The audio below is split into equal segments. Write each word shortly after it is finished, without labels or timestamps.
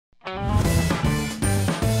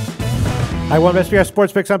Hi, one SBS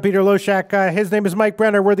Sports Picks. I'm Peter Loshak. His name is Mike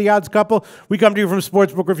Brenner. We're the odds couple. We come to you from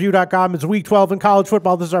sportsbookreview.com. It's week 12 in college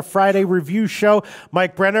football. This is our Friday review show.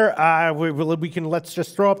 Mike Brenner, let's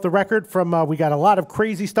just throw up the record from, we got a lot of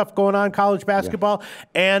crazy stuff going on, college basketball.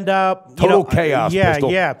 Yeah. And, total chaos.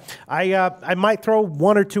 Yeah. I might throw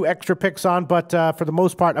one or two extra picks on, but for the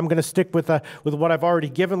most part, I'm going to stick with what I've already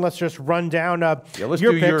given. Let's just run down let's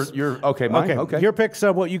your do picks. Okay, mine. Okay. Your picks,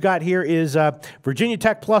 what you got here is Virginia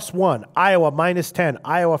Tech +1, Iowa -10,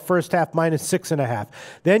 Iowa first half -6.5.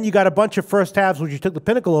 Then you got a bunch of first halves, which you took the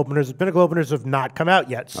pinnacle openers. The pinnacle openers have not come out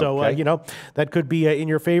yet. So, that could be in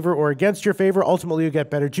your favor or against your favor. Ultimately, you get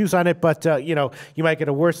better juice on it, but, you might get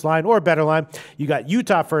a worse line or a better line. You got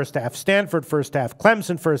Utah first half, Stanford first half,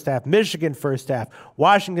 Clemson first half, Michigan first half,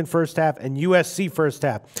 Washington first half, and USC first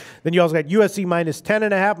half. Then you also got USC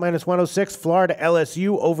 -10.5, -106, Florida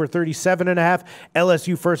LSU over 37.5,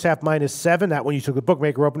 LSU first half -7. That one you took the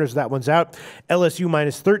bookmaker openers, so that one's out. LSU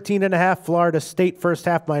 -13.5, Florida State first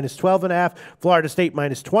half -12.5, Florida State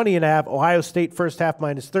 -20.5, Ohio State first half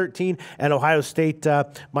 -13, and Ohio State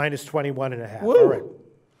 -21.5. All right.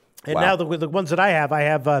 And now the ones that I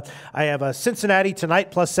have Cincinnati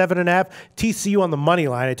tonight +7.5, TCU on the money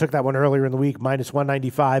line. I took that one earlier in the week,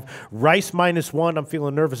 -195. Rice -1. I'm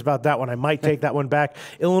feeling nervous about that one. I might take that one back.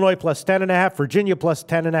 Illinois +10.5, Virginia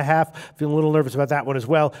 +10.5. Feeling a little nervous about that one as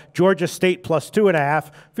well. Georgia State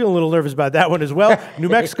 +2.5. Feeling a little nervous about that one as well. New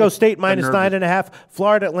Mexico State -9.5.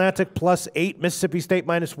 Florida Atlantic +8. Mississippi State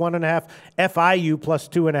 -1.5. FIU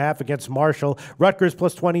 +2.5 against Marshall. Rutgers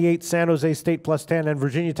 +28. San Jose State +10, and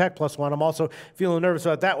Virginia Tech +1. I'm also feeling nervous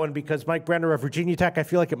about that one because Mike Brenner of Virginia Tech, I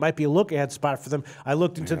feel like it might be a look-ahead spot for them. I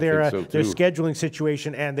looked into their scheduling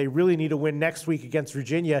situation, and they really need to win next week against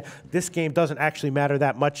Virginia. This game doesn't actually matter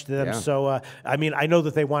that much to them. Yeah. So, I know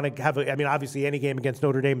that they want to have obviously any game against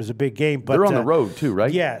Notre Dame is a big game. But they're on the road, too,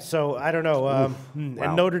 right? Yeah, so I don't know.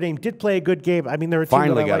 And Notre Dame did play a good game. I mean, they're a team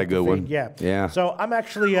finally that got like a good one. Yeah. So I'm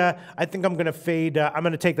actually, I think I'm going to fade. I'm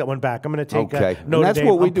going to take that one back. I'm going to take Notre Dame. And that's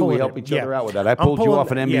what we do. We help each other out with that. I pulled you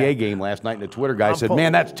off an NBA game last night, and the Twitter guy said,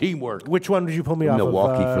 "Man, that's teamwork." Which one did you pull me off of?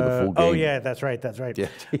 Milwaukee for the full game. Oh, yeah, that's right.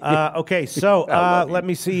 Yeah. Okay, so let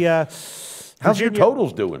me see. How's your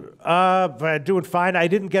totals doing? Doing fine. I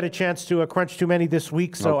didn't get a chance to crunch too many this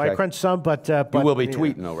week, so I crunched some. But you will be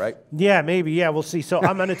tweeting though, right? Yeah, maybe. Yeah, we'll see. So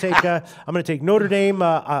I'm going to take Notre Dame.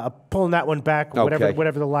 Pulling that one back,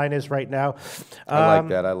 whatever the line is right now. I like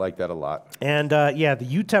that. I like that a lot. And the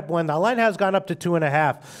UTEP one, the line has gone up to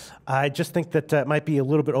 2.5. I just think that it might be a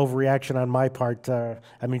little bit overreaction on my part.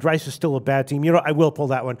 Rice is still a bad team. I will pull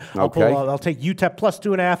that one. I'll take UTEP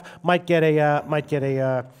 +2.5. Might get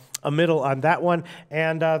a middle on that one.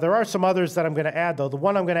 And there are some others that I'm going to add, though. The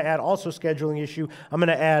one I'm going to add, also scheduling issue, I'm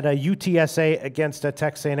going to add UTSA against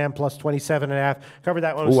Texas A&M +27.5. Covered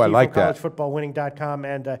that one with Steve from collegefootballwinning.com,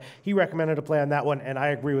 and he recommended a play on that one, and I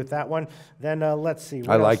agree with that one. Then let's see.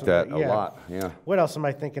 I like that a lot, yeah. What else am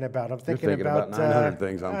I thinking about? I'm thinking about 900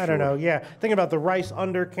 things, I'm sure. I don't know, yeah. Thinking about the Rice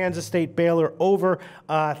under, Kansas State Baylor over,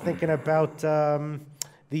 thinking about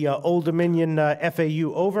the Old Dominion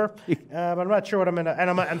FAU over, but I'm not sure what I'm going to. And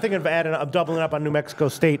I'm thinking of I'm doubling up on New Mexico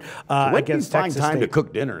State against Texas State. When do you find time to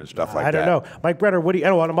cook dinner and stuff like that? I don't know. Mike Brenner,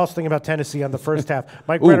 I'm also thinking about Tennessee on the first half.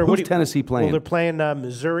 Mike Brenner, who's Tennessee playing? Well, they're playing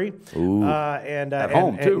Missouri. At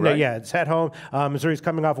home, too, right? Yeah, it's at home. Missouri's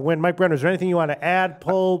coming off a win. Mike Brenner, is there anything you want to add,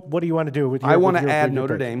 pull? What do you want to do with your I want to add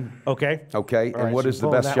Notre Dame. Okay. Okay, and what is the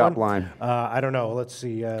best shot line? I don't know. Let's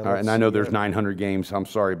see. All right, and I know there's 900 games. I'm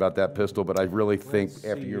sorry about that, Pistol, but I really think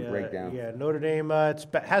after your breakdown. Yeah, Notre Dame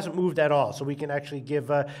hasn't moved at all, so we can actually give.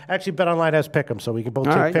 BetOnline has pick 'em, so we can both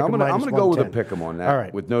take pick 'em. I'm going to go with a pick 'em on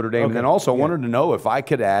that with Notre Dame. Okay. And then also wanted to know if I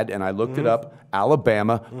could add, and I looked it up,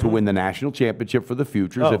 Alabama to win the national championship for the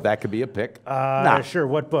futures, if that could be a pick. Sure.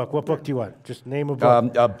 What book? What book do you want? Just name a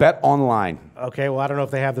book. BetOnline. Okay, well, I don't know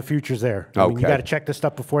if they have the futures there. You got to check this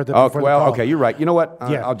stuff before the call. Okay, you're right. You know what?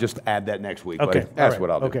 I'll just add that next week. Okay. That's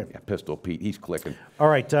what I'll do. Okay. Yeah, Pistol Pete, he's clicking. All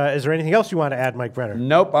right. Is there anything else you want to add, Mike Brenner?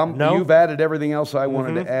 Nope. You've added everything else I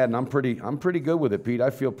wanted to add, and I'm pretty good with it, Pete. I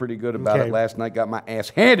feel pretty good about it. Last night got my ass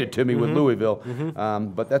handed to me with Louisville,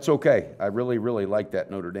 but that's okay. I really like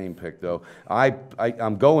that Notre Dame pick, though.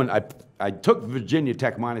 I'm going. I took Virginia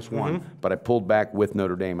Tech -1, but I pulled back with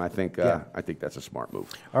Notre Dame. I think that's a smart move.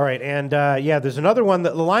 All right, and there's another one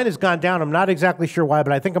that the line has gone down. I'm not exactly sure why,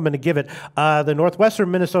 but I think I'm going to give it the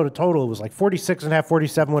Northwestern Minnesota total. It was like 46.5,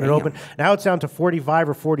 47 when it opened. Now it's down to 45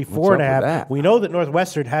 or 44.5. We know that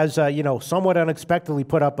Northwestern has somewhat unexpectedly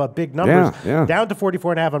put up big numbers, down to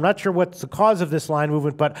 44.5. I'm not sure what's the cause of this line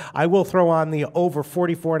movement, but I will throw on the over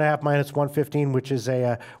 44.5 -115, which is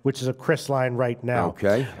a Chris line right now.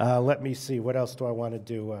 Okay, let me me see. What else do I want to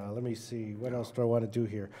do? Let me see. What else do I want to do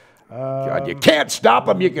here? God, you can't stop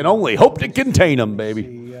them. You can only hope to contain them,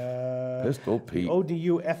 baby. Pistol Pete.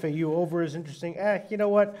 ODU FAU over is interesting. You know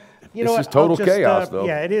what? This is total chaos, though.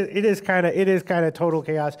 Yeah, it is kind of total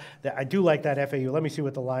chaos. I do like that FAU. Let me see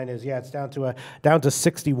what the line is. Yeah, it's down to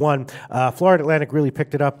 61. Florida Atlantic really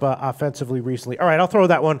picked it up offensively recently. All right, I'll throw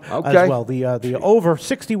that one as well. The over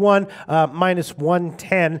 61 minus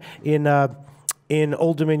 110 in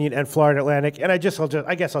Old Dominion and Florida Atlantic, and I guess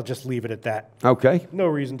I'll just leave it at that. Okay. No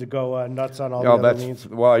reason to go nuts on all the other means.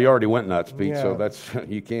 Well, you already went nuts, Pete. Yeah. So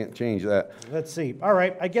you can't change that. Let's see. All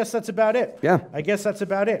right, I guess that's about it. Yeah. I guess that's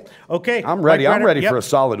about it. Okay. I'm ready. I'm ready for a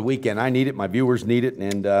solid weekend. I need it. My viewers need it.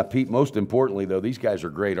 And Pete, most importantly, though, these guys are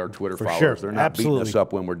great. Our Twitter followers. Sure. They're not beating us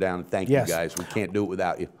up when we're down. Thank you, guys. We can't do it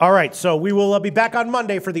without you. All right. So we will be back on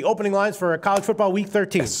Monday for the opening lines for College Football Week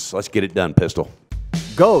 13. Yes, let's get it done, Pistol.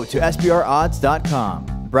 Go to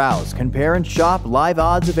SBRodds.com. Browse, compare, and shop live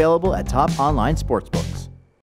odds available at top online sportsbooks.